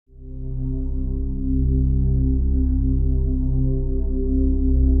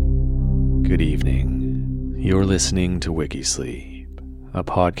You're listening to Wikisleep, a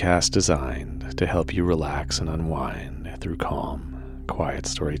podcast designed to help you relax and unwind through calm, quiet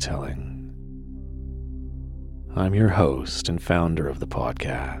storytelling. I'm your host and founder of the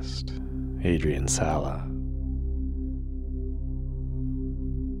podcast, Adrian Sala.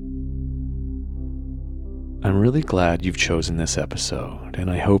 I'm really glad you've chosen this episode, and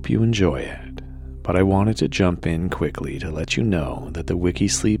I hope you enjoy it. But I wanted to jump in quickly to let you know that the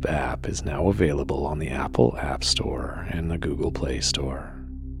Wikisleep app is now available on the Apple App Store and the Google Play Store.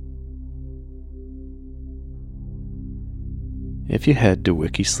 If you head to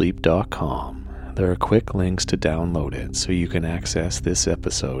wikisleep.com, there are quick links to download it so you can access this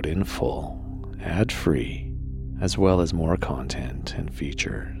episode in full, ad-free, as well as more content and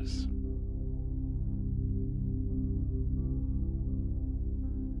features.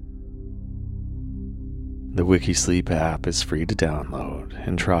 The Wikisleep app is free to download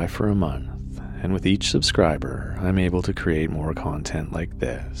and try for a month, and with each subscriber, I'm able to create more content like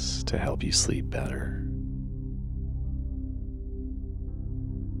this to help you sleep better.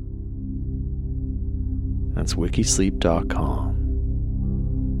 That's wikisleep.com.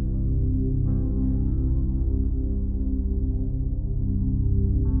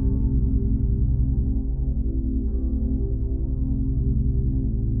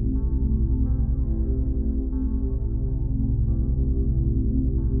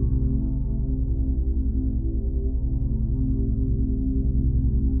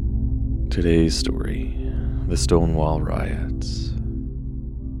 Today's story, the Stonewall Riots.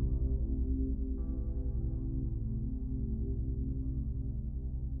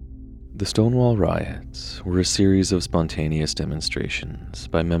 The Stonewall Riots were a series of spontaneous demonstrations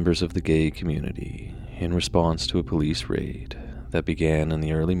by members of the gay community in response to a police raid that began in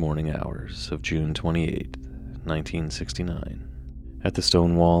the early morning hours of June 28, 1969, at the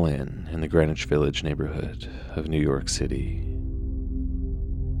Stonewall Inn in the Greenwich Village neighborhood of New York City.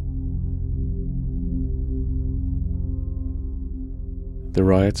 The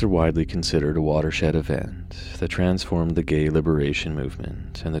riots are widely considered a watershed event that transformed the gay liberation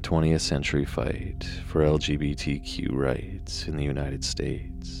movement and the 20th century fight for LGBTQ rights in the United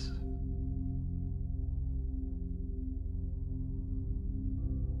States.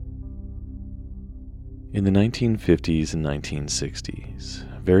 In the 1950s and 1960s,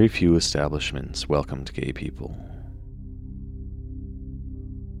 very few establishments welcomed gay people.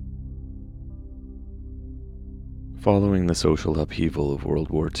 Following the social upheaval of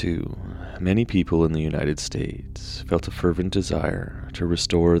World War II, many people in the United States felt a fervent desire to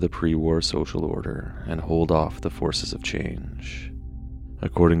restore the pre-war social order and hold off the forces of change,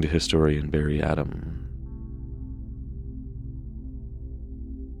 according to historian Barry Adam.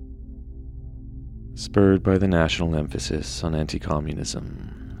 Spurred by the national emphasis on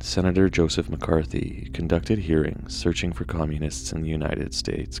anti-communism, Senator Joseph McCarthy conducted hearings searching for communists in the United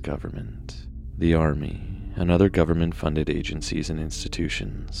States government, the Army, and other government-funded agencies and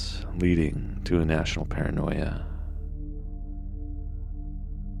institutions, leading to a national paranoia.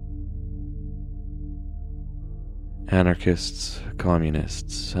 Anarchists,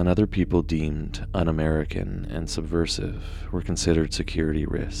 communists, and other people deemed un-American and subversive were considered security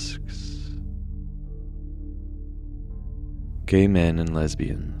risks. Gay men and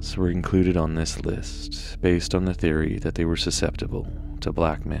lesbians were included on this list based on the theory that they were susceptible to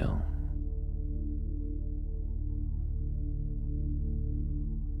blackmail.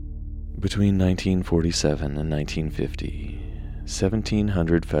 Between 1947 and 1950,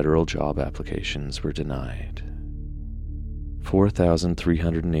 1,700 federal job applications were denied.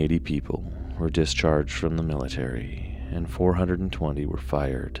 4,380 people were discharged from the military, and 420 were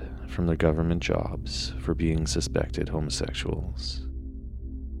fired from their government jobs for being suspected homosexuals.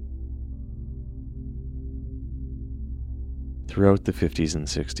 Throughout the 50s and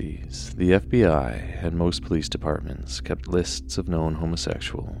 60s, the FBI and most police departments kept lists of known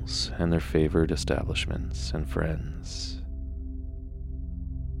homosexuals and their favored establishments and friends.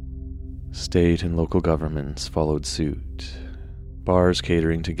 State and local governments followed suit. Bars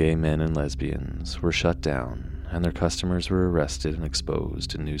catering to gay men and lesbians were shut down, and their customers were arrested and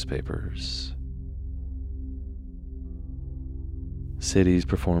exposed in newspapers. Cities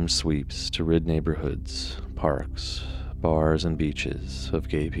performed sweeps to rid neighborhoods, parks, bars, and beaches of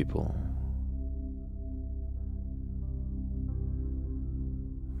gay people.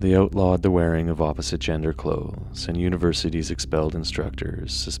 They outlawed the wearing of opposite-gender clothes, and universities expelled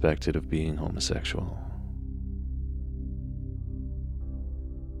instructors suspected of being homosexual.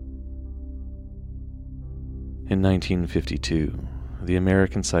 In 1952, the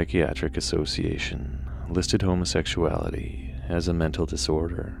American Psychiatric Association listed homosexuality as a mental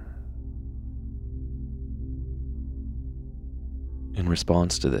disorder. In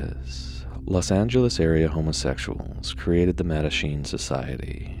response to this, Los Angeles area homosexuals created the Mattachine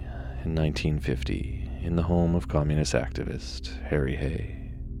Society in 1950 in the home of communist activist Harry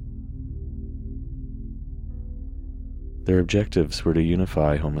Hay. Their objectives were to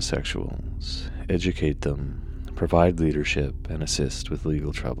unify homosexuals, educate them, provide leadership, and assist with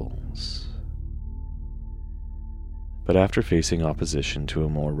legal troubles. But after facing opposition to a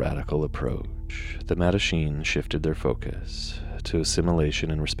more radical approach, the Mattachine shifted their focus to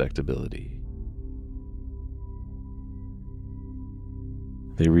assimilation and respectability.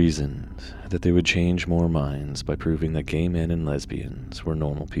 They reasoned that they would change more minds by proving that gay men and lesbians were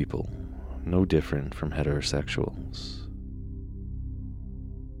normal people, no different from heterosexuals.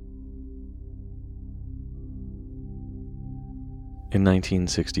 In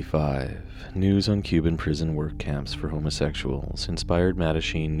 1965, news on Cuban prison work camps for homosexuals inspired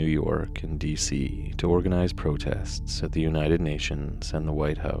Mattachine, New York, and D.C. to organize protests at the United Nations and the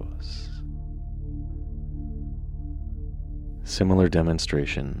White House. Similar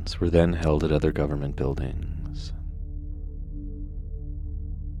demonstrations were then held at other government buildings.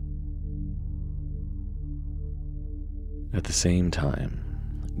 At the same time,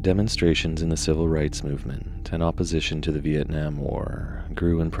 demonstrations in the civil rights movement and opposition to the Vietnam War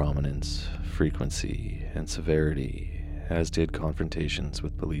grew in prominence, frequency, and severity, as did confrontations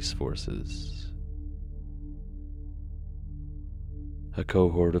with police forces. A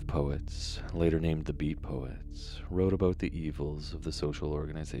cohort of poets, later named the Beat Poets, wrote about the evils of the social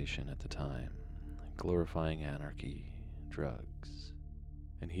organization at the time, glorifying anarchy, drugs,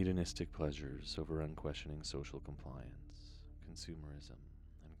 and hedonistic pleasures over unquestioning social compliance, consumerism,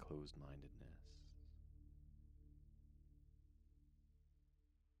 and closed-mindedness.